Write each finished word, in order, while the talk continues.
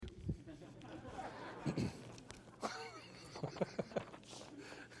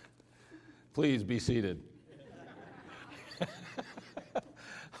Please be seated.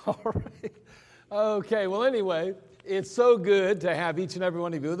 All right. Okay, well, anyway, it's so good to have each and every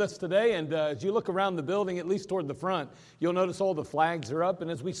one of you with us today. And as you look around the building, at least toward the front, you'll notice all the flags are up. And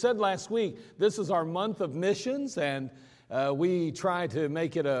as we said last week, this is our month of missions, and we try to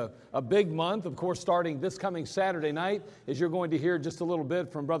make it a big month. Of course, starting this coming Saturday night, as you're going to hear just a little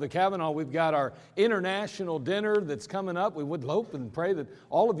bit from Brother Kavanaugh, we've got our international dinner that's coming up. We would hope and pray that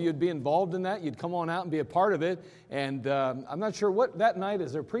all of you would be involved in that. You'd come on out and be a part of it. And I'm not sure what that night,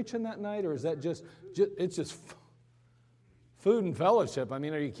 is there preaching that night, or is that just it's just food and fellowship? I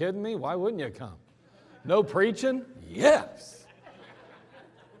mean, are you kidding me? Why wouldn't you come? No preaching? Yes.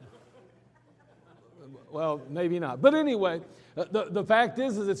 Well, maybe not. But anyway, the fact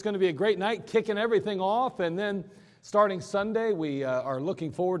is it's going to be a great night, kicking everything off. And then starting Sunday, we are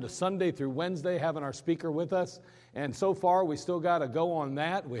looking forward to Sunday through Wednesday, having our speaker with us. And so far, we still got to go on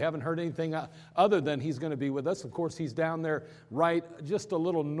that. We haven't heard anything other than he's going to be with us. Of course, he's down there right just a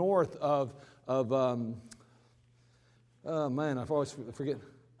little north of oh, man, I always forget.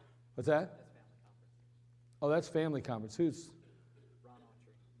 What's that? Oh, that's family conference. Who's?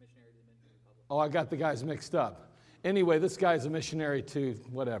 Oh, I got the guys mixed up. Anyway, this guy's a missionary to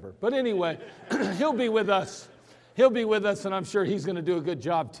whatever. But anyway, he'll be with us. He'll be with us, and I'm sure he's going to do a good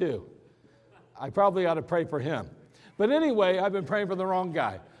job too. I probably ought to pray for him. But anyway, I've been praying for the wrong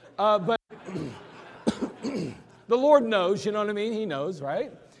guy. But the Lord knows, you know what I mean? He knows,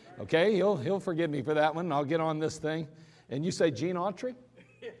 right? Okay, he'll forgive me for that one. I'll get on this thing. And you say Gene Autry?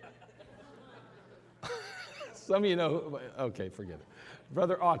 Some of you know. Okay, forget it.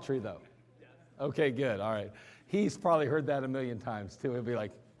 Brother Autry, though. Okay, good. All right. He's probably heard that a million times, too. He'll be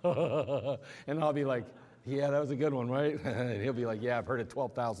like, and I'll be like, yeah, that was a good one, right? And he'll be like, yeah, I've heard it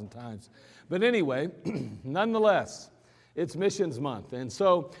 12,000 times. But anyway, nonetheless, it's Missions Month. And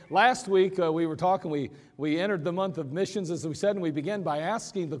so last week we were talking, we entered the month of missions, as we said, and we began by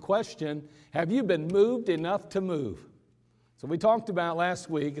asking the question, have you been moved enough to move? So we talked about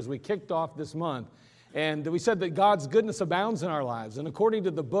last week as we kicked off this month, and we said that God's goodness abounds in our lives. And according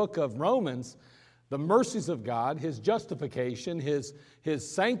to the book of Romans, the mercies of God, His justification, His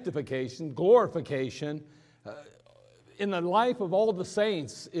sanctification, glorification, in the life of all the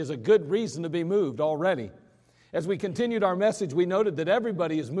saints is a good reason to be moved already. As we continued our message, we noted that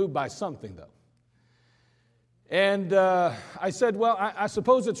everybody is moved by something, though. And I said, well, I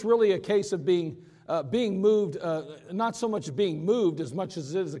suppose it's really a case of being moved, not so much being moved as much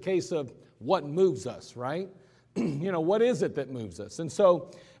as it is a case of what moves us, right? You know, what is it that moves us? And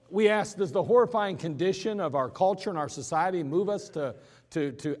so we asked, does the horrifying condition of our culture and our society move us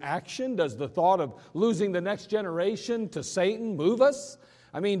to action? Does the thought of losing the next generation to Satan move us?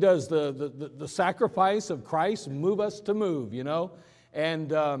 I mean, does the sacrifice of Christ move us to move, you know?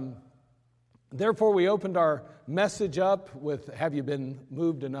 And therefore, we opened our message up with, have you been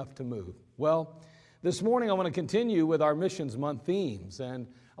moved enough to move? Well, this morning I want to continue with our Missions Month themes, and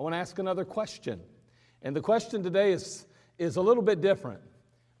I want to ask another question. And the question today is a little bit different,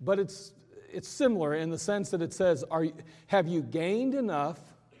 but it's similar in the sense that it says, have you gained enough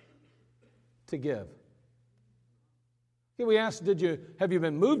to give? Okay, we asked, have you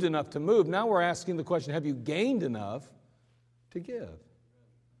been moved enough to move? Now we're asking the question, have you gained enough to give?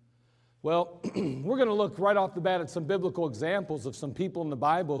 Well, we're going to look right off the bat at some biblical examples of some people in the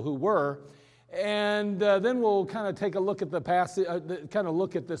Bible who were, and then we'll kind of take a look at the passage, kind of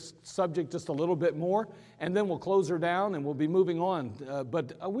look at this subject just a little bit more, and then we'll close her down and we'll be moving on.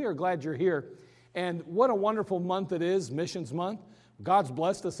 But we are glad you're here. And what a wonderful month it is, Missions Month. God's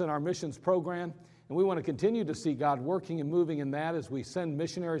blessed us in our missions program, and we want to continue to see God working and moving in that as we send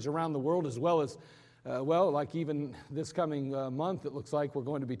missionaries around the world, as well as like even this coming month, it looks like we're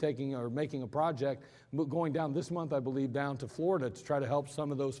going to be taking or making a project, going down this month, I believe, down to Florida to try to help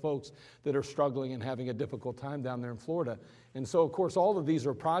some of those folks that are struggling and having a difficult time down there in Florida. And so, of course, all of these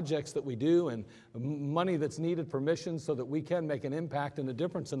are projects that we do and money that's needed for missions so that we can make an impact and a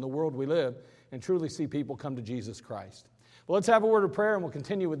difference in the world we live and truly see people come to Jesus Christ. Well, let's have a word of prayer, and we'll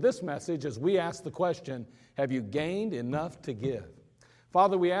continue with this message as we ask the question, have you gained enough to give?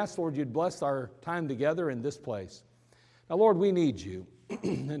 Father, we ask, Lord, you'd bless our time together in this place. Now, Lord, we need you.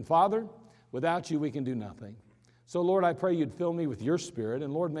 And Father, without you, we can do nothing. So, Lord, I pray you'd fill me with your Spirit.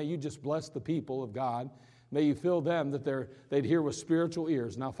 And, Lord, may you just bless the people of God. May you fill them that they'd hear with spiritual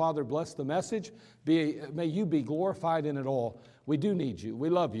ears. Now, Father, bless the message. May you be glorified in it all. We do need you. We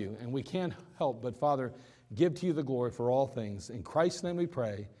love you. And we can't help but, Father, give to you the glory for all things. In Christ's name we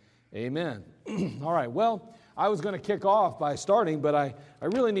pray. Amen. All right, well, I was going to kick off by starting, but I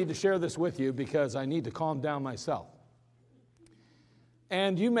really need to share this with you because I need to calm down myself.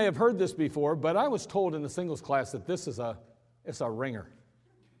 And you may have heard this before, but I was told in the singles class that this is it's a ringer.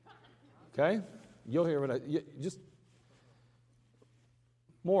 Okay? You'll hear what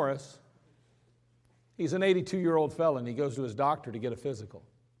Morris, he's an 82-year-old fella, and he goes to his doctor to get a physical.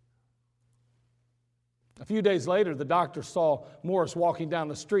 A few days later, the doctor saw Morris walking down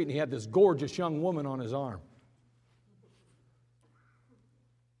the street, and he had this gorgeous young woman on his arm.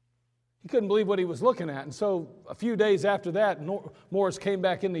 He couldn't believe what he was looking at, and so a few days after that, Morris came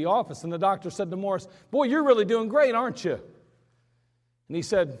back in the office, and the doctor said to Morris, "Boy, you're really doing great, aren't you?" And he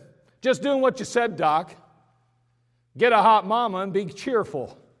said, "Just doing what you said, Doc. Get a hot mama and be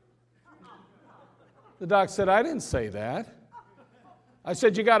cheerful." The doc said, "I didn't say that. I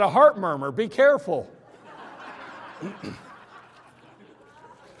said you got a heart murmur. Be careful."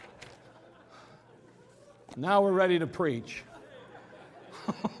 Now we're ready to preach.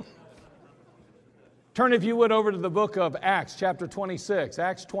 Turn, if you would, over to the book of Acts, chapter 26.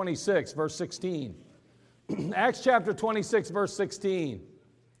 Acts 26, verse 16. Acts chapter 26, verse 16.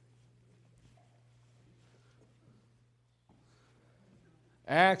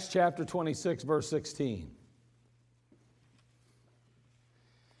 Acts chapter 26, verse 16.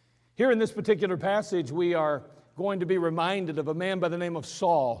 Here in this particular passage, we are going to be reminded of a man by the name of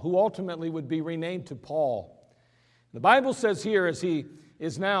Saul, who ultimately would be renamed to Paul. The Bible says here, as he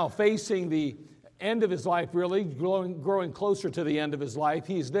is now facing the end of his life, really growing closer to the end of his life,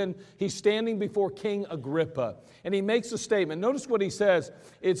 he's standing before King Agrippa, and he makes a statement. Notice what he says.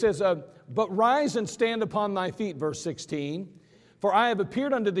 It says, "But rise and stand upon thy feet," verse 16, "for I have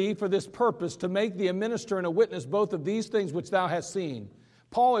appeared unto thee for this purpose, to make thee a minister and a witness both of these things which thou hast seen."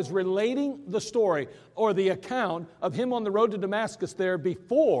 Paul is relating the story or the account of him on the road to Damascus there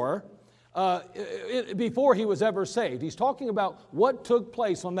before he was ever saved. He's talking about what took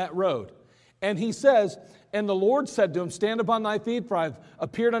place on that road. And he says, "And the Lord said to him, Stand upon thy feet, for I have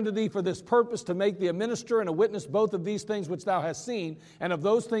appeared unto thee for this purpose, to make thee a minister and a witness both of these things which thou hast seen, and of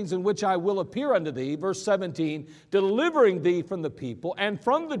those things in which I will appear unto thee," verse 17, "delivering thee from the people and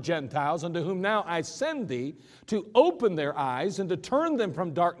from the Gentiles, unto whom now I send thee, to open their eyes and to turn them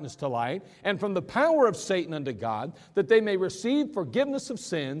from darkness to light, and from the power of Satan unto God, that they may receive forgiveness of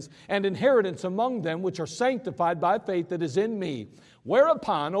sins and inheritance among them which are sanctified by faith that is in me.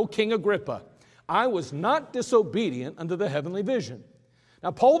 Whereupon, O King Agrippa, I was not disobedient unto the heavenly vision."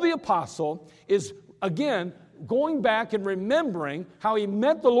 Now, Paul the Apostle is, again, going back and remembering how he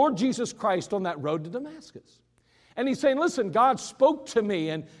met the Lord Jesus Christ on that road to Damascus. And he's saying, listen, God spoke to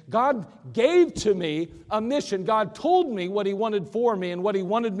me, and God gave to me a mission. God told me what he wanted for me and what he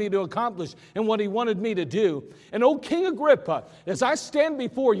wanted me to accomplish and what he wanted me to do. And, O King Agrippa, as I stand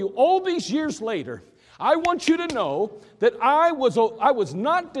before you all these years later, I want you to know that I was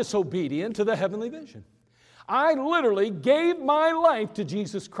not disobedient to the heavenly vision. I literally gave my life to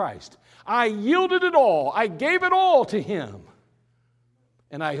Jesus Christ. I yielded it all. I gave it all to him.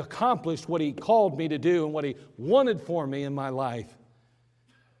 And I accomplished what he called me to do and what he wanted for me in my life.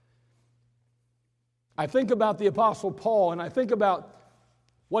 I think about the Apostle Paul, and I think about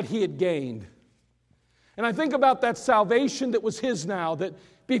what he had gained. And I think about that salvation that was his now, that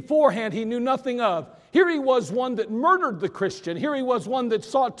beforehand he knew nothing of. Here he was one that murdered the Christian. Here he was one that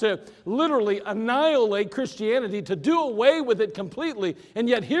sought to literally annihilate Christianity, to do away with it completely. And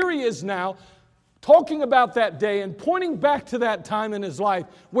yet here he is now talking about that day and pointing back to that time in his life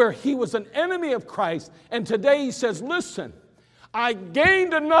where he was an enemy of Christ. And today he says, listen, I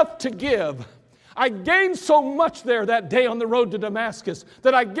gained enough to give. I gained so much there that day on the road to Damascus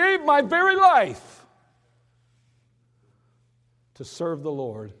that I gave my very life to serve the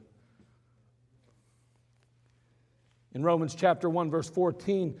Lord. In Romans chapter 1, verse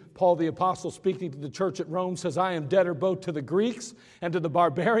 14, Paul the Apostle, speaking to the church at Rome, says, I am debtor both to the Greeks and to the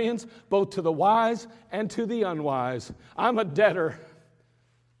barbarians, both to the wise and to the unwise. I'm a debtor.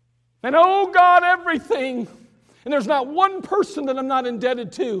 And oh God, everything. And there's not one person that I'm not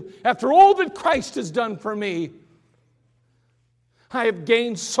indebted to. After all that Christ has done for me, I have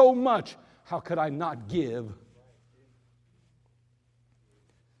gained so much. How could I not give?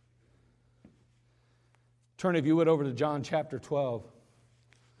 Turn, if you would, over to John chapter 12.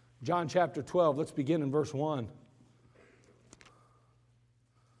 John chapter 12, let's begin in verse 1.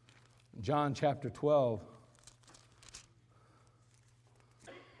 John chapter 12.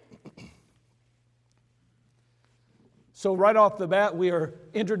 So right off the bat, we are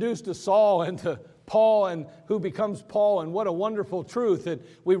introduced to Saul and to Paul, and who becomes Paul, and what a wonderful truth that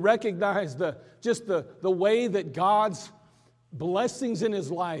we recognize the way that God's blessings in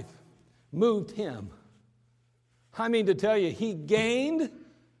his life moved him. I mean to tell you, he gained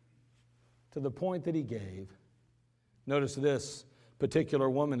to the point that he gave. Notice this particular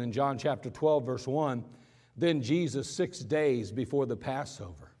woman in John chapter 12, verse 1. Then Jesus, 6 days before the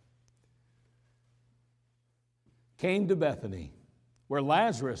Passover, came to Bethany, where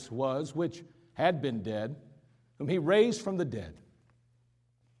Lazarus was, which had been dead, whom he raised from the dead.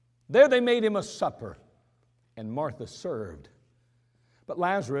 There they made him a supper, and Martha served. But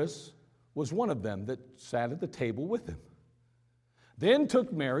Lazarus was one of them that sat at the table with him. Then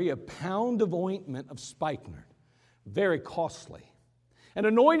took Mary a pound of ointment of spikenard, very costly, and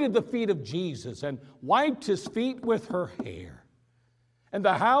anointed the feet of Jesus, and wiped his feet with her hair. And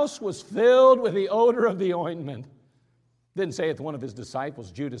the house was filled with the odor of the ointment. Then saith one of his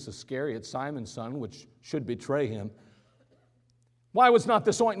disciples, Judas Iscariot, Simon's son, which should betray him, why was not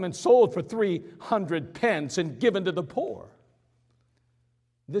this ointment sold for 300 pence and given to the poor?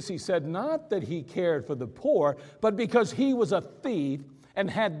 This he said, not that he cared for the poor, but because he was a thief and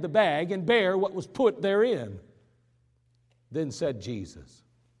had the bag and bare what was put therein. Then said Jesus,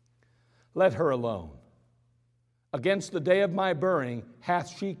 let her alone. Against the day of my burying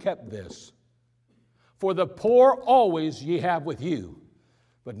hath she kept this. For the poor always ye have with you,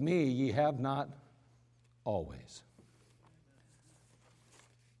 but me ye have not always.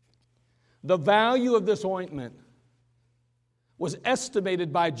 The value of this ointment was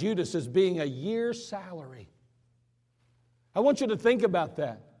estimated by Judas as being a year's salary. I want you to think about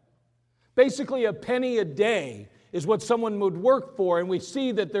that. Basically, a penny a day is what someone would work for, and we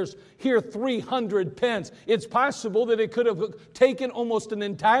see that there's here 300 pence. It's possible that it could have taken almost an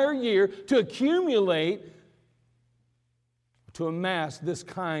entire year to accumulate, to amass this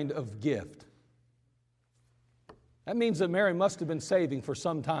kind of gift. That means that Mary must have been saving for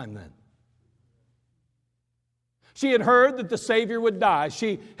some time then. She had heard that the Savior would die.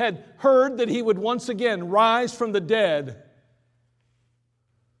 She had heard that He would once again rise from the dead.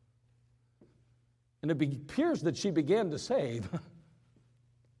 And it appears that she began to save.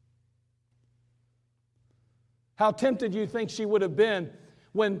 How tempted do you think she would have been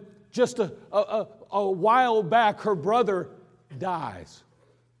when just a while back her brother dies?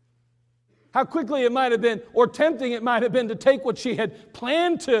 How quickly it might have been, or tempting it might have been, to take what she had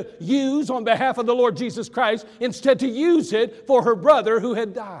planned to use on behalf of the Lord Jesus Christ, instead to use it for her brother who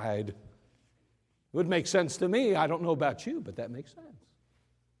had died. It would make sense to me. I don't know about you, but that makes sense.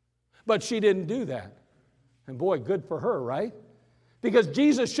 But she didn't do that. And boy, good for her, right? Because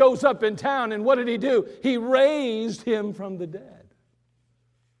Jesus shows up in town, and what did He do? He raised Him from the dead.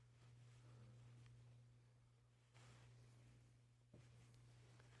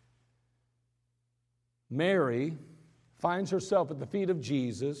 Mary finds herself at the feet of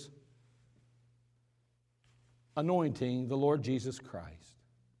Jesus, anointing the Lord Jesus Christ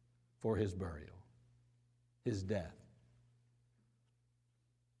for His burial, His death.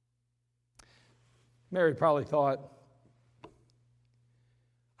 Mary probably thought,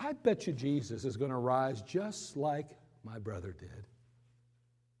 I bet you Jesus is going to rise just like my brother did.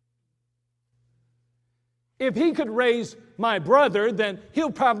 If He could raise my brother, then He'll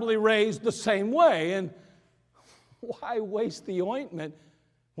probably raise the same way. And why waste the ointment?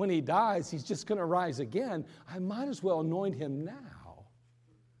 When he dies, he's just going to rise again. I might as well anoint him now.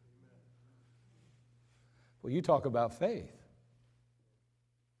 Well, you talk about faith.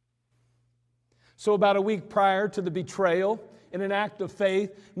 So about a week prior to the betrayal, in an act of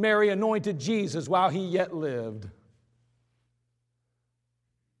faith, Mary anointed Jesus while He yet lived.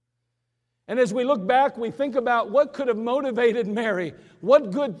 And as we look back, we think about what could have motivated Mary.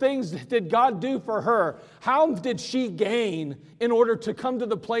 What good things did God do for her? How did she gain in order to come to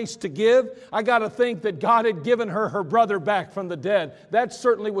the place to give? I got to think that God had given her her brother back from the dead. That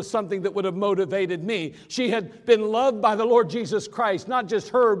certainly was something that would have motivated me. She had been loved by the Lord Jesus Christ, not just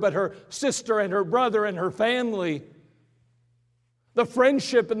her, but her sister and her brother and her family. The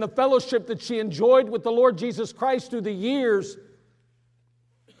friendship and the fellowship that she enjoyed with the Lord Jesus Christ through the years.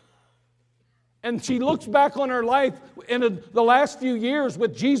 And she looks back on her life in the last few years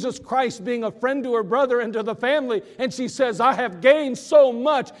with Jesus Christ being a friend to her brother and to the family. And she says, I have gained so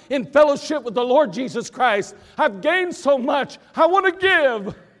much in fellowship with the Lord Jesus Christ. I've gained so much. I want to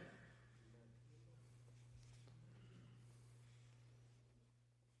give.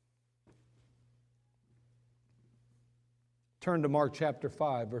 Turn to Mark chapter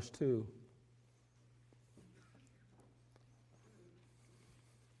 5, verse 2.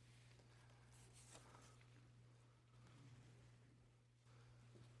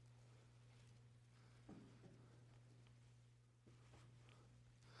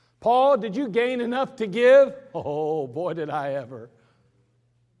 Paul, did you gain enough to give? Oh, boy, did I ever.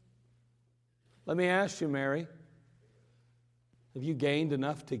 Let me ask you, Mary, Have you gained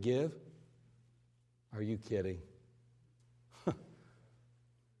enough to give? Are you kidding?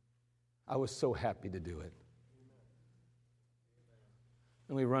 I was so happy to do it.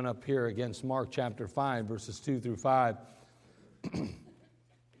 And we run up here against Mark chapter 5, verses 2 through 5. And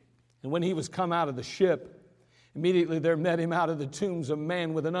when he was come out of the ship, immediately there met him out of the tombs a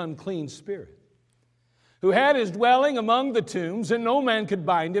man with an unclean spirit, who had his dwelling among the tombs, and no man could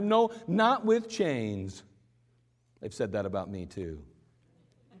bind him, no, not with chains. They've said that about me too.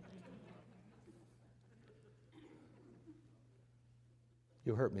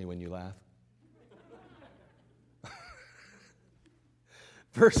 You hurt me when you laugh.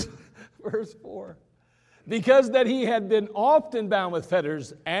 Verse 4. Because that he had been often bound with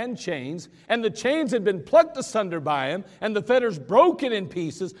fetters and chains, and the chains had been plucked asunder by him, and the fetters broken in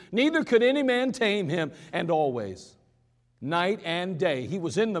pieces, neither could any man tame him. And always, night and day, he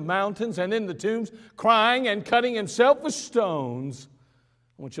was in the mountains and in the tombs, crying and cutting himself with stones.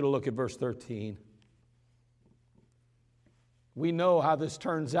 I want you to look at verse 13. We know how this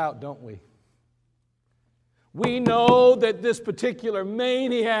turns out, don't we? We know that this particular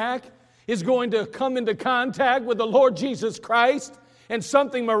maniac is going to come into contact with the Lord Jesus Christ, and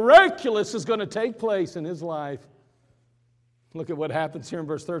something miraculous is going to take place in his life. Look at what happens here in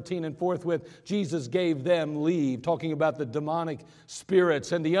verse 13. And forthwith Jesus gave them leave, talking about the demonic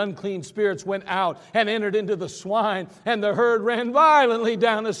spirits. And the unclean spirits went out and entered into the swine, and the herd ran violently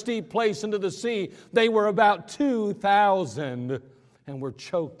down a steep place into the sea. They were about 2,000 and were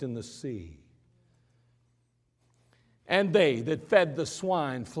choked in the sea. And they that fed the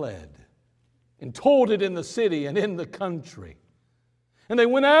swine fled, and told it in the city and in the country. And they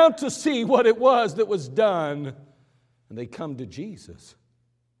went out to see what it was that was done. And they come to Jesus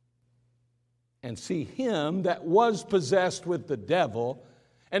and see him that was possessed with the devil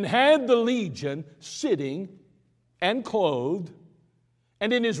and had the legion sitting and clothed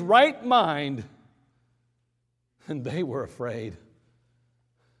and in his right mind. And they were afraid.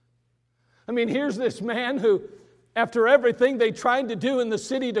 I mean, here's this man who, after everything they tried to do in the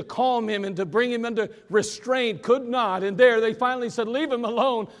city to calm him and to bring him under restraint, could not. And there they finally said, leave him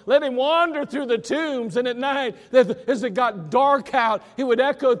alone. Let him wander through the tombs. And at night, as it got dark out, he would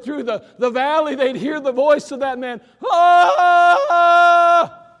echo through the valley. They'd hear the voice of that man,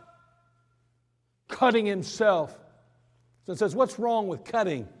 ah! Cutting himself. So it says, what's wrong with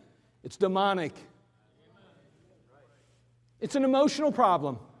cutting? It's demonic. It's an emotional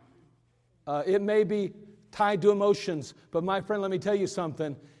problem. It may be tied to emotions. But my friend, let me tell you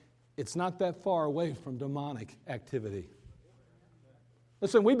something. It's not that far away from demonic activity.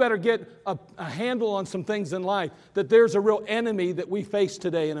 Listen, we better get a handle on some things in life, that there's a real enemy that we face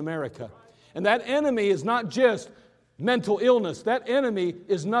today in America. And that enemy is not just mental illness. That enemy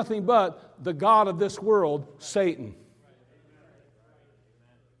is nothing but the god of this world, Satan.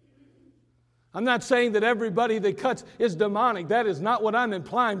 I'm not saying that everybody that cuts is demonic. That is not what I'm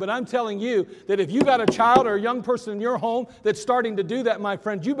implying. But I'm telling you that if you've got a child or a young person in your home that's starting to do that, my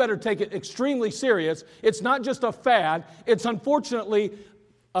friend, you better take it extremely serious. It's not just a fad. It's unfortunately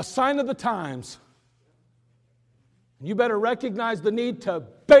a sign of the times. You better recognize the need to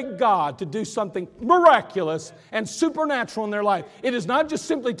beg God to do something miraculous and supernatural in their life. It is not just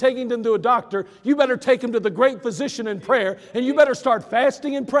simply taking them to a doctor. You better take them to the great physician in prayer, and you better start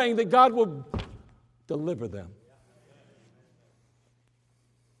fasting and praying that God will deliver them.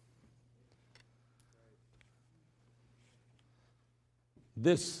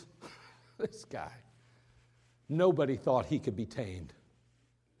 This guy, nobody thought he could be tamed.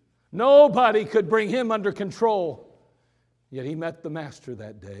 Nobody could bring him under control. Yet he met the Master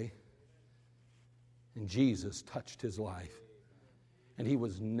that day, and Jesus touched his life, and he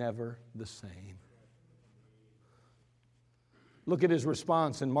was never the same. Look at his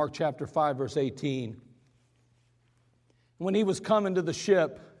response in Mark chapter 5, verse 18. When he was come into the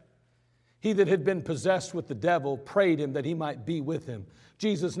ship, he that had been possessed with the devil prayed him that he might be with him.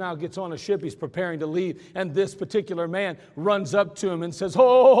 Jesus now gets on a ship. He's preparing to leave. And this particular man runs up to him and says,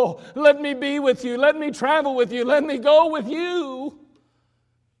 oh, let me be with you. Let me travel with you. Let me go with you.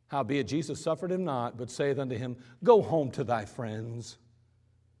 Howbeit Jesus suffered him not, but saith unto him, go home to thy friends,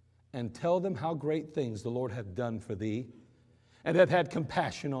 and tell them how great things the Lord hath done for thee, and hath had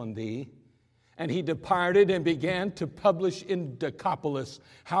compassion on thee. And he departed and began to publish in Decapolis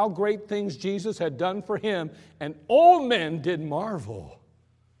how great things Jesus had done for him. And all men did marvel.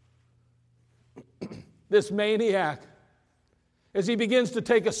 This maniac, as he begins to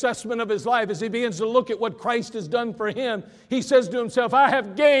take assessment of his life, as he begins to look at what Christ has done for him, he says to himself, I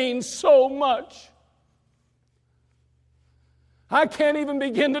have gained so much. I can't even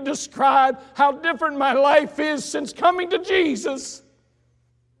begin to describe how different my life is since coming to Jesus.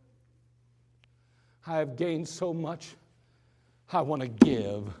 I have gained so much. I want to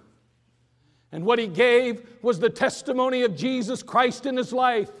give. And what he gave was the testimony of Jesus Christ in his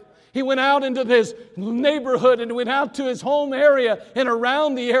life. He went out into this neighborhood and went out to his home area and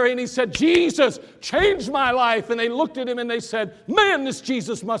around the area, and he said, Jesus changed my life. And they looked at him and they said, man, this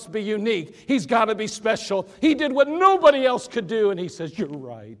Jesus must be unique. He's got to be special. He did what nobody else could do. And he says, you're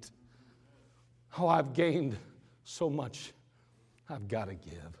right. Oh, I've gained so much. I've got to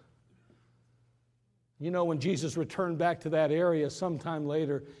give. You know, when Jesus returned back to that area sometime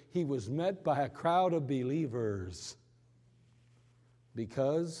later, he was met by a crowd of believers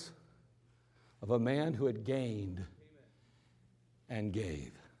because of a man who had gained and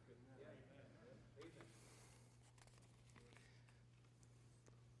gave.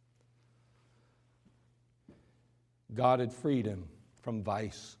 God had freed him from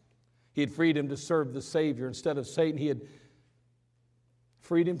vice. He had freed him to serve the Savior. Instead of Satan, he had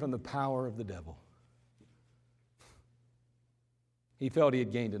freed him from the power of the devil. He felt he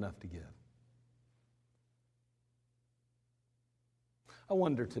had gained enough to give. I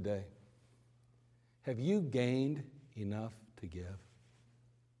wonder today, have you gained enough to give?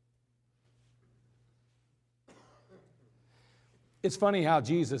 It's funny how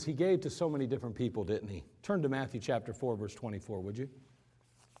Jesus, he gave to so many different people, didn't he? Turn to Matthew chapter 4, verse 24, would you?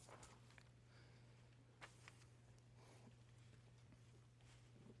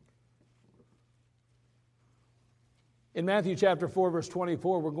 In Matthew chapter 4, verse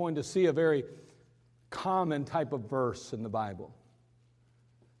 24, we're going to see a very common type of verse in the Bible.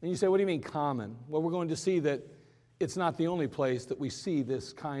 And you say, what do you mean common? Well, we're going to see that it's not the only place that we see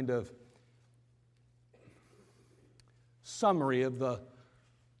this kind of summary of the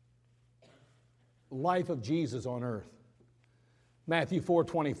life of Jesus on earth. Matthew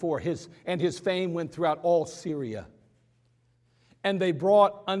 4:24, his fame went throughout all Syria. And they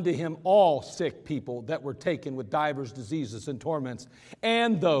brought unto him all sick people that were taken with divers diseases and torments,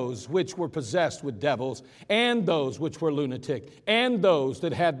 and those which were possessed with devils, and those which were lunatic, and those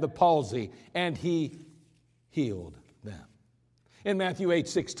that had the palsy, and he healed them. In Matthew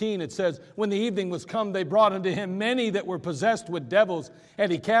 8:16 it says, when the evening was come, they brought unto him many that were possessed with devils,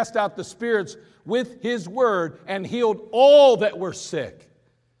 and he cast out the spirits with his word, and healed all that were sick.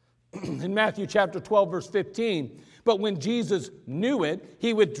 In Matthew chapter 12, verse 15, but when Jesus knew it,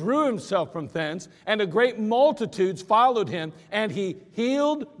 he withdrew himself from thence, and a great multitudes followed him, and he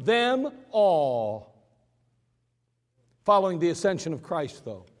healed them all. Following the ascension of Christ,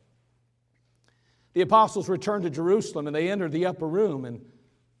 though, the apostles returned to Jerusalem, and they entered the upper room, and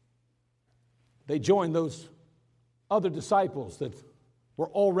they joined those other disciples that were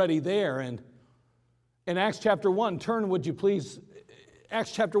already there. And in Acts chapter 1, turn, would you please,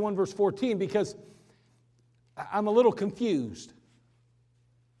 Acts chapter 1, verse 14, because I'm a little confused.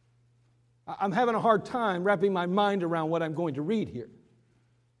 I'm having a hard time wrapping my mind around what I'm going to read here.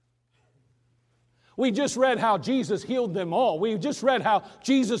 We just read how Jesus healed them all. We just read how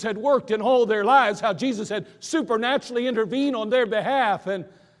Jesus had worked in all their lives, how Jesus had supernaturally intervened on their behalf and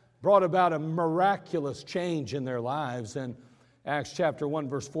brought about a miraculous change in their lives. And Acts chapter 1,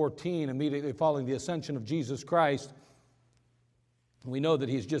 verse 14, immediately following the ascension of Jesus Christ, we know that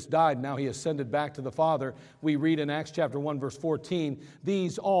he's just died. Now he ascended back to the Father. We read in Acts chapter 1, verse 14,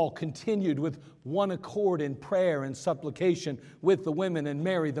 these all continued with one accord in prayer and supplication with the women and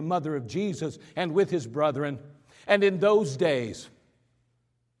Mary, the mother of Jesus, and with his brethren. And in those days,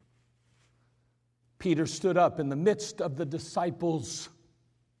 Peter stood up in the midst of the disciples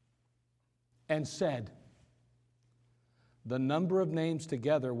and said, the number of names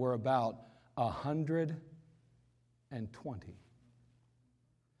together were about 120.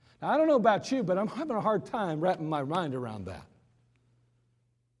 Now, I don't know about you, but I'm having a hard time wrapping my mind around that.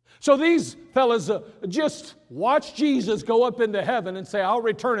 So these fellas just watch Jesus go up into heaven and say, I'll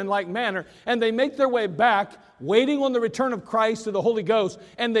return in like manner. And they make their way back, waiting on the return of Christ to the Holy Ghost.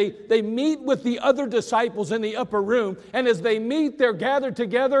 And they meet with the other disciples in the upper room. And as they meet, they're gathered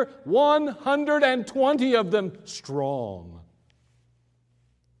together, 120 of them strong.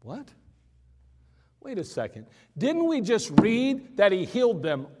 What? Wait a second. Didn't we just read that he healed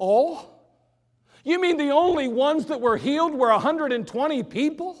them all? You mean the only ones that were healed were 120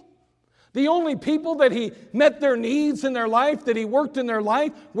 people? The only people that he met their needs in their life, that he worked in their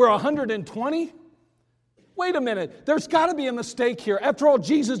life, were 120? Wait a minute. There's got to be a mistake here. After all,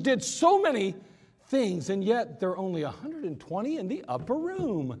 Jesus did so many things, and yet there are only 120 in the upper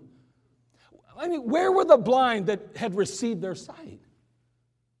room. I mean, where were the blind that had received their sight?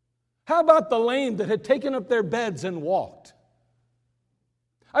 How about the lame that had taken up their beds and walked?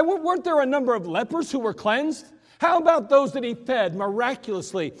 Weren't there a number of lepers who were cleansed? How about those that he fed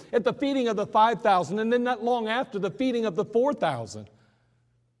miraculously at the feeding of the 5,000 and then not long after the feeding of the 4,000?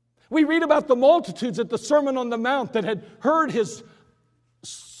 We read about the multitudes at the Sermon on the Mount that had heard his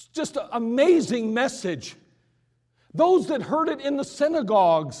just amazing message. Those that heard it in the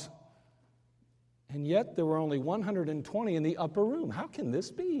synagogues. And yet there were only 120 in the upper room. How can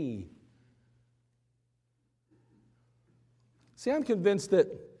this be? See, I'm convinced that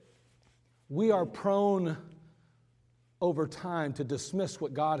we are prone over time to dismiss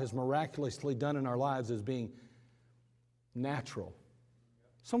what God has miraculously done in our lives as being natural,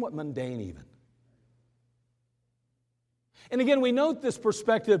 somewhat mundane even. And again, we note this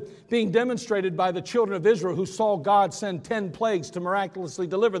perspective being demonstrated by the children of Israel who saw God send 10 plagues to miraculously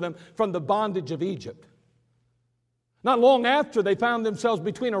deliver them from the bondage of Egypt. Not long after, they found themselves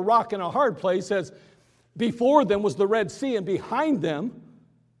between a rock and a hard place, as before them was the Red Sea, and behind them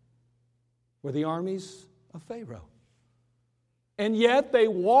were the armies of Pharaoh. And yet they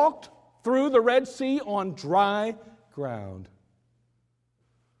walked through the Red Sea on dry ground.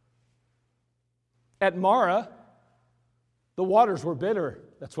 At Marah, the waters were bitter.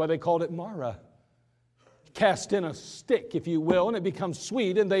 That's why they called it Marah. Cast in a stick, if you will, and it becomes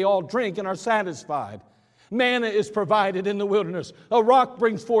sweet, and they all drink and are satisfied. Manna is provided in the wilderness. A rock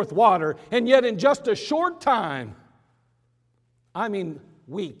brings forth water, and yet in just a short time, I mean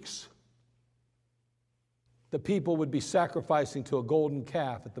weeks, the people would be sacrificing to a golden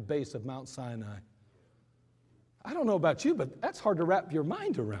calf at the base of Mount Sinai. I don't know about you, but that's hard to wrap your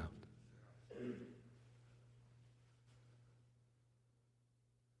mind around.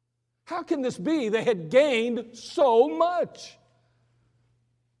 How can this be? They had gained so much.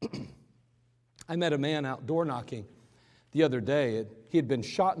 I met a man out door knocking the other day. He had been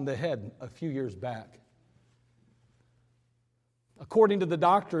shot in the head a few years back. According to the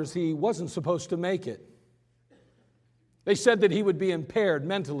doctors, he wasn't supposed to make it. They said that he would be impaired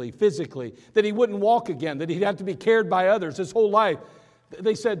mentally, physically, that he wouldn't walk again, that he'd have to be cared by others his whole life.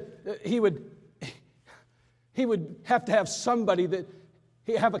 They said he would have to have somebody that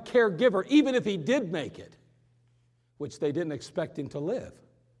he'd have a caregiver, even if he did make it, which they didn't expect him to live.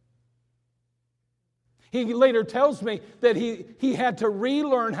 He later tells me that he had to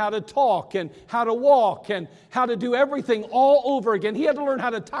relearn how to talk and how to walk and how to do everything all over again. He had to learn how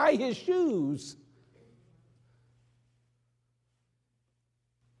to tie his shoes.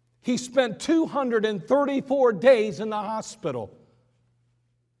 He spent 234 days in the hospital.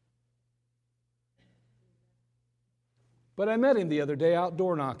 But I met him the other day out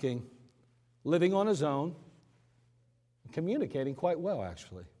door knocking, living on his own, communicating quite well,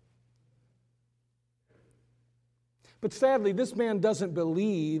 actually. But sadly, this man doesn't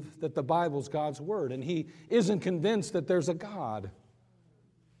believe that the Bible's God's Word, and he isn't convinced that there's a God.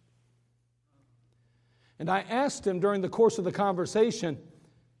 And I asked him during the course of the conversation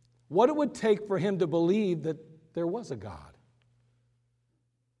what it would take for him to believe that there was a God.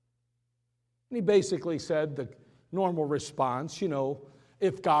 And he basically said the normal response,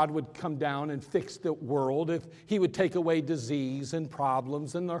 if God would come down and fix the world, if he would take away disease and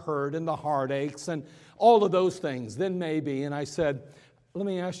problems and the hurt and the heartaches and all of those things, then maybe. And I said, let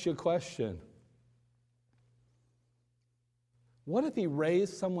me ask you a question. What if he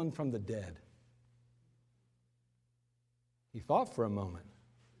raised someone from the dead? He thought for a moment.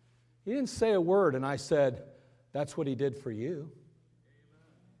 He didn't say a word, and I said, that's what he did for you.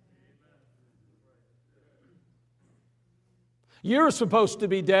 You're supposed to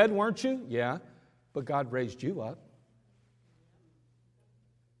be dead, weren't you? Yeah, but God raised you up.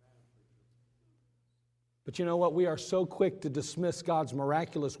 But you know what? We are so quick to dismiss God's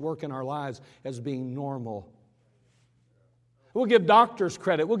miraculous work in our lives as being normal. We'll give doctors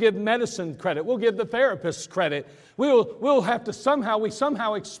credit. We'll give medicine credit. We'll give the therapists credit. We'll have to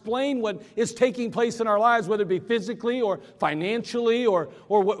somehow explain what is taking place in our lives, whether it be physically or financially or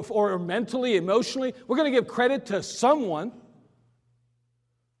mentally, emotionally. We're going to give credit to someone.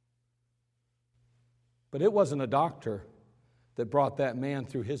 But it wasn't a doctor that brought that man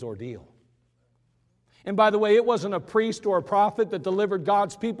through his ordeal. And by the way, it wasn't a priest or a prophet that delivered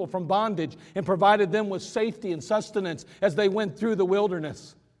God's people from bondage and provided them with safety and sustenance as they went through the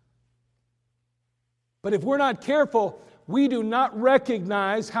wilderness. But if we're not careful, we do not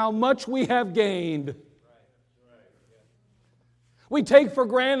recognize how much we have gained. We take for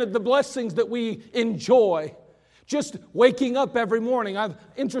granted the blessings that we enjoy. Just waking up every morning.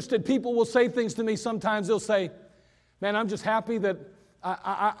 People will say things to me sometimes. They'll say, man, I'm just happy that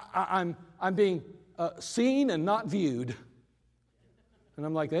I'm being seen and not viewed. And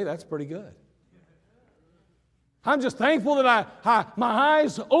I'm like, hey, that's pretty good. I'm just thankful that my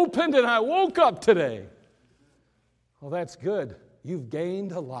eyes opened and I woke up today. Well, that's good. You've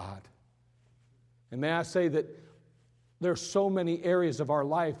gained a lot. And may I say that there's so many areas of our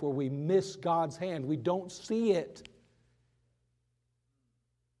life where we miss God's hand. We don't see it.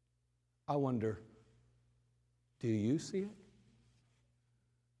 I wonder, do you see it?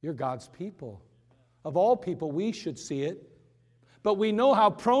 You're God's people. Of all people, we should see it. But we know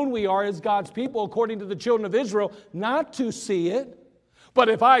how prone we are as God's people, according to the children of Israel, not to see it. But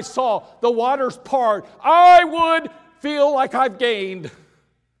if I saw the waters part, I would feel like I've gained.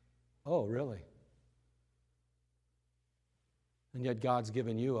 Oh, really? And yet God's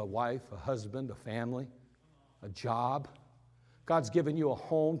given you a wife, a husband, a family, a job. God's given you a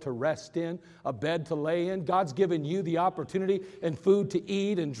home to rest in, a bed to lay in. God's given you the opportunity and food to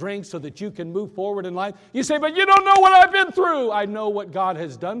eat and drink so that you can move forward in life. You say, but you don't know what I've been through. I know what God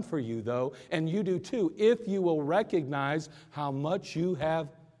has done for you, though, and you do too, if you will recognize how much you have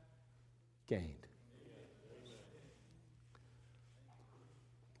gained.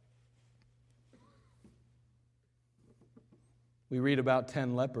 We read about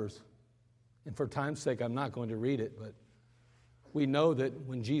 10 lepers, and for time's sake, I'm not going to read it, but we know that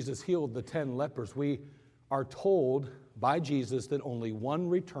when Jesus healed the 10 lepers, we are told by Jesus that only one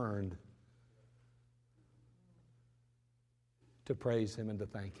returned to praise Him and to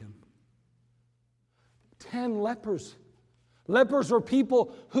thank Him. 10 lepers. Lepers were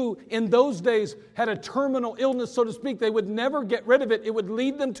people who in those days had a terminal illness, so to speak. They would never get rid of it. It would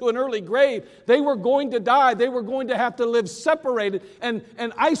lead them to an early grave. They were going to die. They were going to have to live separated and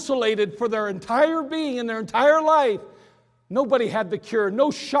isolated for their entire being and their entire life. Nobody had the cure,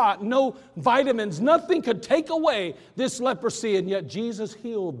 no shot, no vitamins. Nothing could take away this leprosy, and yet Jesus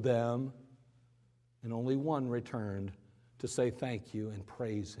healed them, and only one returned to say thank you and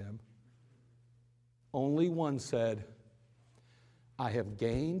praise Him. Only one said, I have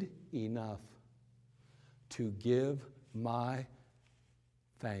gained enough to give my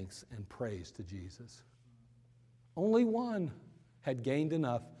thanks and praise to Jesus. Only one had gained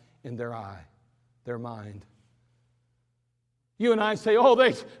enough in their eye, their mind. You and I say, oh,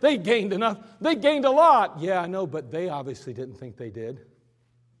 they gained enough. They gained a lot. Yeah, I know, but they obviously didn't think they did.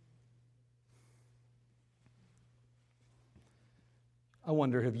 I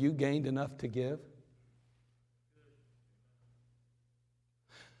wonder, have you gained enough to give?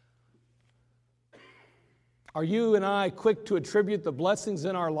 Are you and I quick to attribute the blessings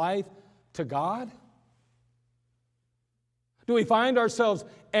in our life to God? Do we find ourselves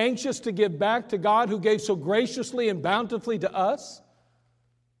anxious to give back to God who gave so graciously and bountifully to us?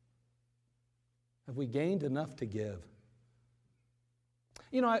 Have we gained enough to give?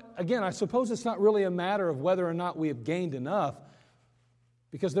 You know, I suppose it's not really a matter of whether or not we have gained enough,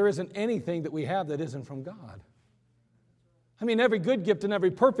 because there isn't anything that we have that isn't from God. I mean, every good gift and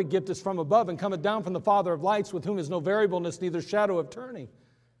every perfect gift is from above and cometh down from the Father of lights, with whom is no variableness, neither shadow of turning.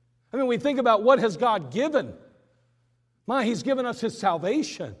 I mean, we think about what has God given. He's given us His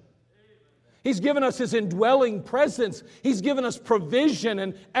salvation. He's given us His indwelling presence. He's given us provision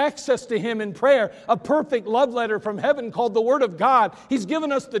and access to Him in prayer. A perfect love letter from heaven called the Word of God. He's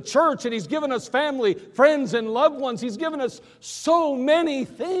given us the church, and He's given us family, friends, and loved ones. He's given us so many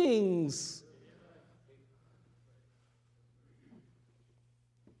things.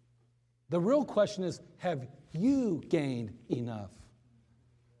 The real question is, have you gained enough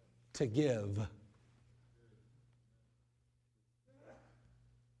to give?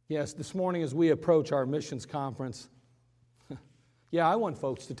 Yes, this morning as we approach our missions conference, I want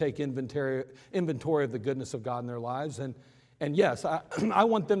folks to take inventory of the goodness of God in their lives. And yes, I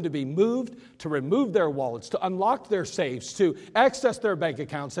want them to be moved to remove their wallets, to unlock their safes, to access their bank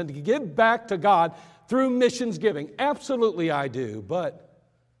accounts, and to give back to God through missions giving. Absolutely I do, but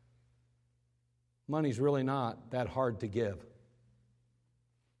money's really not that hard to give.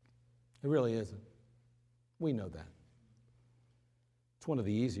 It really isn't. We know that. It's one of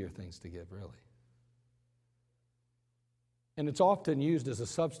the easier things to give, really. And it's often used as a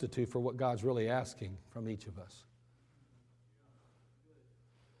substitute for what God's really asking from each of us.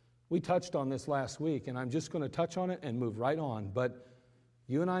 We touched on this last week, and I'm just going to touch on it and move right on. But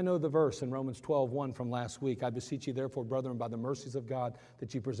you and I know the verse in Romans 12:1 from last week. I beseech you, therefore, brethren, by the mercies of God,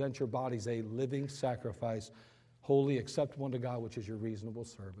 that you present your bodies a living sacrifice, holy, acceptable unto God, which is your reasonable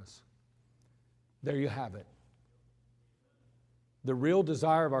service. There you have it. The real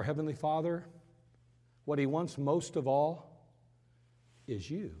desire of our Heavenly Father, what He wants most of all, is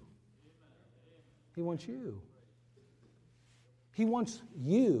you. He wants you. He wants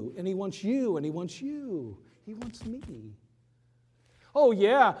you, and He wants you, and He wants you. He wants me. Oh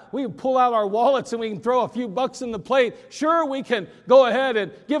yeah, we can pull out our wallets and we can throw a few bucks in the plate. Sure, we can go ahead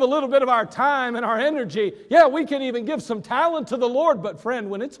and give a little bit of our time and our energy. Yeah, we can even give some talent to the Lord. But friend,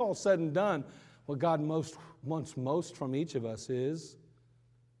 when it's all said and done, what God wants most from each of us is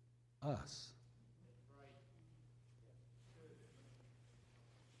us.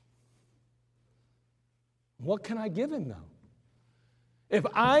 What can I give Him, though? If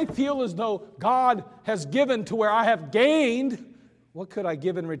I feel as though God has given to where I have gained, what could I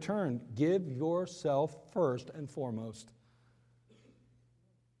give in return? Give yourself first and foremost.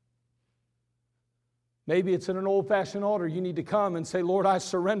 Maybe it's in an old-fashioned altar. You need to come and say, Lord, I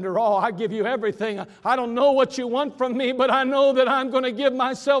surrender all. I give you everything. I don't know what you want from me, but I know that I'm going to give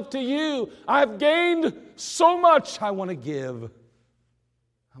myself to you. I've gained so much. I want to give.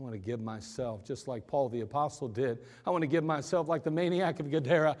 I want to give myself just like Paul the Apostle did. I want to give myself like the maniac of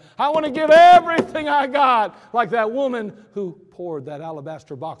Gadara. I want to give everything I got like that woman who poured that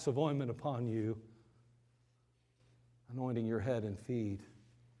alabaster box of ointment upon you, anointing your head and feet.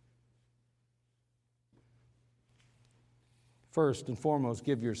 First and foremost,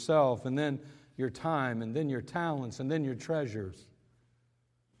 give yourself, and then your time, and then your talents, and then your treasures.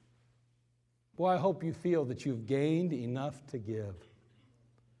 Boy, I hope you feel that you've gained enough to give.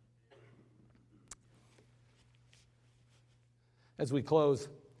 As we close,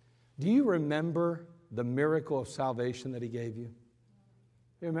 do you remember the miracle of salvation that He gave you?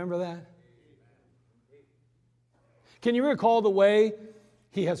 You remember that? Can you recall the way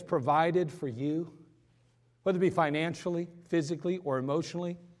He has provided for you, whether it be financially, physically, or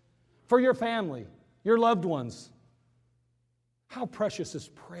emotionally, for your family, your loved ones? How precious is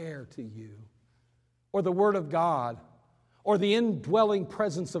prayer to you, or the Word of God, or the indwelling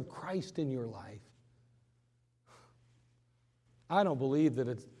presence of Christ in your life? I don't believe that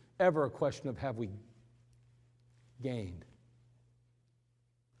it's ever a question of have we gained.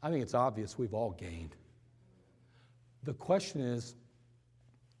 I think it's obvious we've all gained. The question is,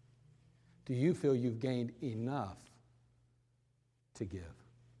 do you feel you've gained enough to give?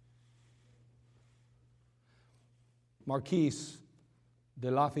 Marquis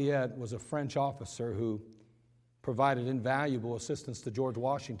de Lafayette was a French officer who provided invaluable assistance to George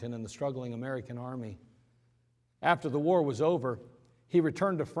Washington and the struggling American army. After the war was over, he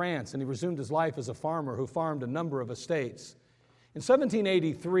returned to France and he resumed his life as a farmer who farmed a number of estates. In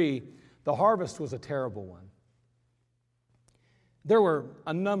 1783, the harvest was a terrible one. There were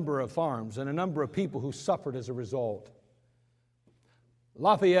a number of farms and a number of people who suffered as a result.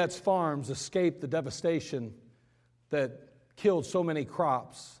 Lafayette's farms escaped the devastation that killed so many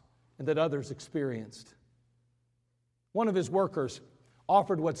crops and that others experienced. One of his workers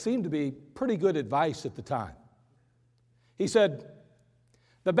offered what seemed to be pretty good advice at the time. He said,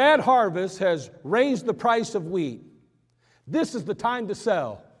 "The bad harvest has raised the price of wheat. This is the time to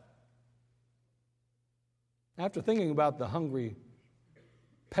sell." After thinking about the hungry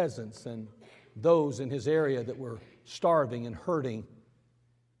peasants and those in his area that were starving and hurting,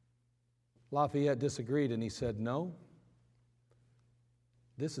 Lafayette disagreed and he said, "No,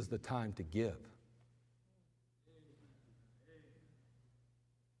 this is the time to give."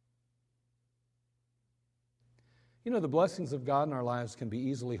 You know, the blessings of God in our lives can be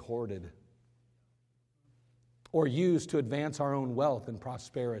easily hoarded or used to advance our own wealth and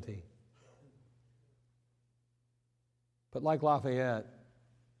prosperity. But like Lafayette,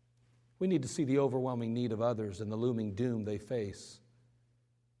 we need to see the overwhelming need of others and the looming doom they face.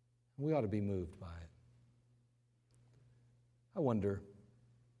 We ought to be moved by it. I wonder,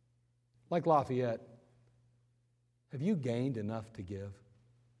 like Lafayette, have you gained enough to give?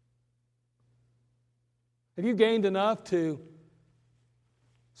 Have you gained enough to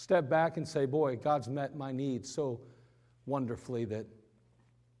step back and say, boy, God's met my needs so wonderfully that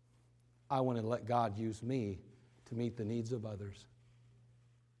I want to let God use me to meet the needs of others?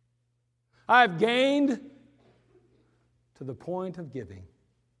 I've gained to the point of giving.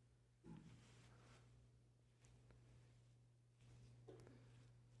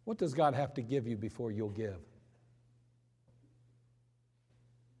 What does God have to give you before you'll give?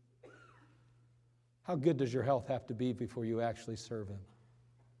 How good does your health have to be before you actually serve Him?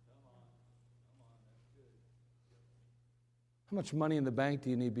 How much money in the bank do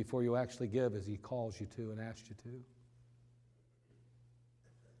you need before you actually give as He calls you to and asks you to?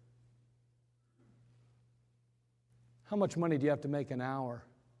 How much money do you have to make an hour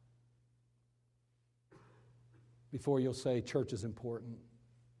before you'll say church is important?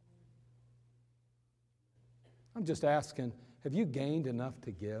 I'm just asking, have you gained enough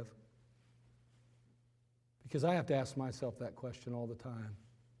to give? Because I have to ask myself that question all the time.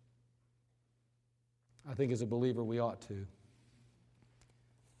 I think as a believer we ought to.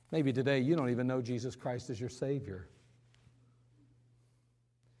 Maybe today you don't even know Jesus Christ as your Savior.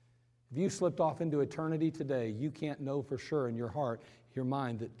 If you slipped off into eternity today, you can't know for sure in your heart, your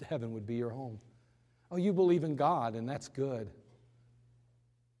mind, that heaven would be your home. Oh, you believe in God, and that's good.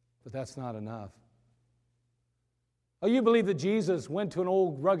 But that's not enough. Oh, you believe that Jesus went to an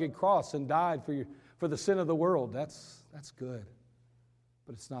old rugged cross and died for the sin of the world. That's good.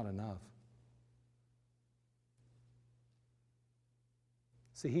 But it's not enough.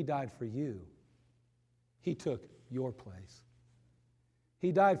 See, He died for you. He took your place.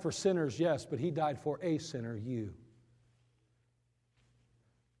 He died for sinners, yes, but He died for a sinner, you.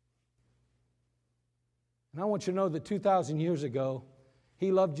 And I want you to know that 2,000 years ago,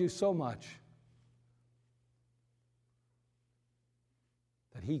 He loved you so much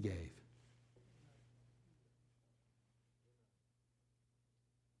that He gave.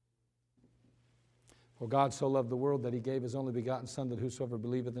 For God so loved the world that He gave His only begotten Son, that whosoever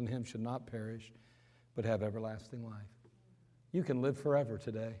believeth in Him should not perish, but have everlasting life. You can live forever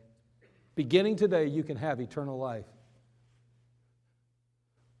today. Beginning today, you can have eternal life.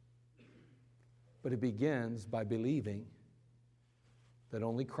 But it begins by believing that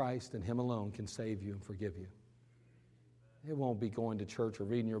only Christ and Him alone can save you and forgive you. It won't be going to church or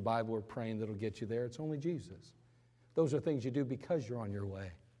reading your Bible or praying that'll get you there. It's only Jesus. Those are things you do because you're on your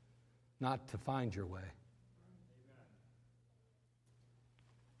way, not to find your way.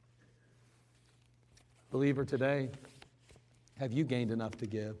 Believer today, have you gained enough to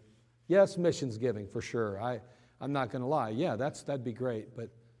give? Yes, missions giving, for sure. I'm not going to lie. Yeah, that'd be great. But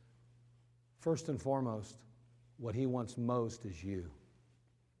first and foremost, what He wants most is you.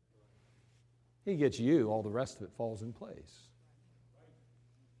 He gets you, all the rest of it falls in place.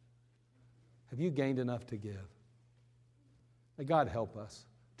 Have you gained enough to give? May God help us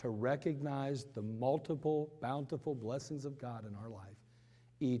to recognize the multiple, bountiful blessings of God in our life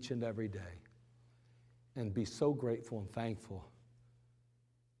each and every day, and be so grateful and thankful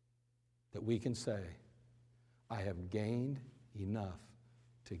that we can say, I have gained enough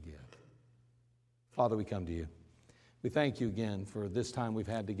to give. Father, we come to You. We thank You again for this time we've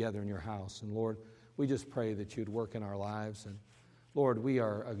had together in Your house. And Lord, we just pray that You'd work in our lives. And Lord, we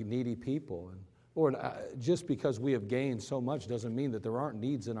are a needy people. And Lord, just because we have gained so much doesn't mean that there aren't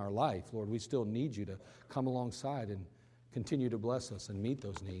needs in our life. Lord, we still need You to come alongside and continue to bless us and meet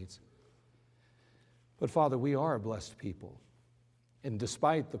those needs. But Father, we are a blessed people. And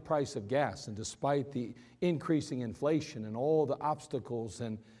despite the price of gas and despite the increasing inflation and all the obstacles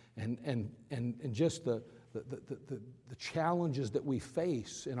and just the challenges that we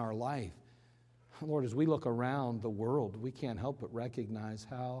face in our life, Lord, as we look around the world, we can't help but recognize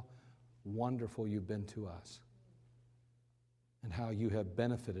how wonderful You've been to us and how You have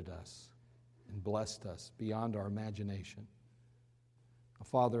benefited us and blessed us beyond our imagination.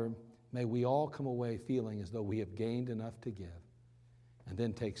 Father, may we all come away feeling as though we have gained enough to give, and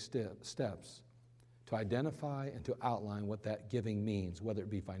then take steps to identify and to outline what that giving means, whether it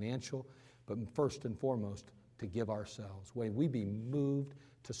be financial, but first and foremost, to give ourselves. May we be moved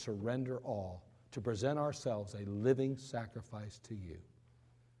to surrender all, to present ourselves a living sacrifice to You.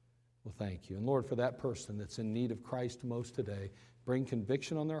 Well, thank You. And Lord, for that person that's in need of Christ most today, bring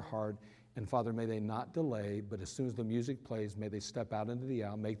conviction on their heart. And Father, may they not delay, but as soon as the music plays, may they step out into the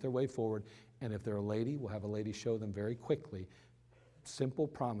aisle, make their way forward. And if they're a lady, we'll have a lady show them very quickly simple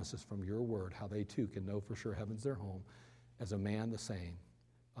promises from Your word, how they too can know for sure heaven's their home. As a man, the same.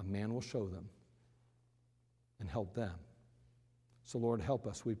 A man will show them and help them. So Lord, help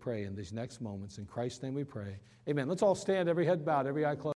us, we pray, in these next moments. In Christ's name we pray. Amen. Let's all stand, every head bowed, every eye closed.